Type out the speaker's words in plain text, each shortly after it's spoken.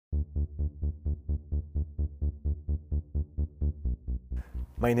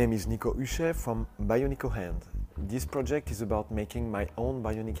My name is Nico Huchet from Bionicohand. This project is about making my own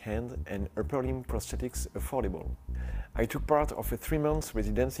bionic hand and upper limb prosthetics affordable. I took part of a 3-month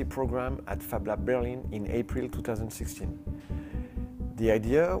residency program at Fab Lab Berlin in April 2016. The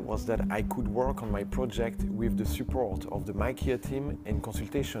idea was that I could work on my project with the support of the MyKia team and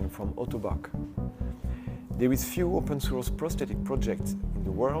consultation from Autobach. There is few open source prosthetic projects in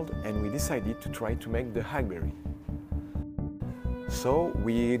the world, and we decided to try to make the Hackberry. So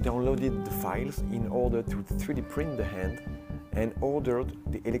we downloaded the files in order to 3D print the hand and ordered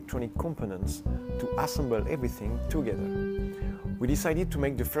the electronic components to assemble everything together. We decided to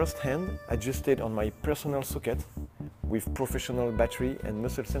make the first hand adjusted on my personal socket with professional battery and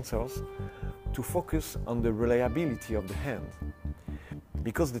muscle sensors to focus on the reliability of the hand.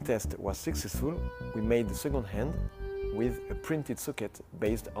 Because the test was successful, we made the second hand with a printed socket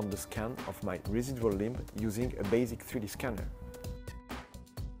based on the scan of my residual limb using a basic 3D scanner.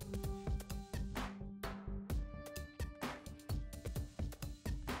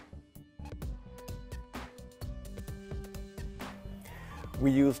 We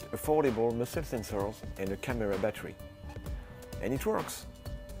used affordable muscle sensors and a camera battery. And it works.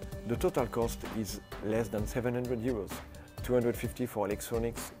 The total cost is less than 700 euros, 250 for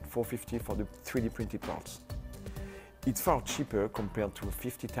electronics, 450 for the 3D printed parts. It's far cheaper compared to a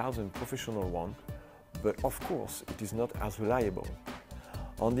 50,000 professional one, but of course it is not as reliable.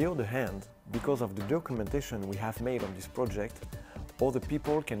 On the other hand, because of the documentation we have made on this project, other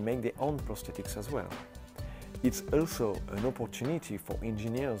people can make their own prosthetics as well. It's also an opportunity for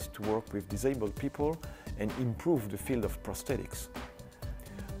engineers to work with disabled people and improve the field of prosthetics.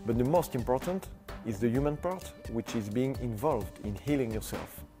 But the most important is the human part, which is being involved in healing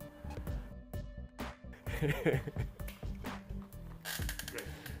yourself.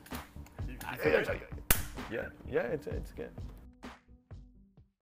 Yeah, it's good.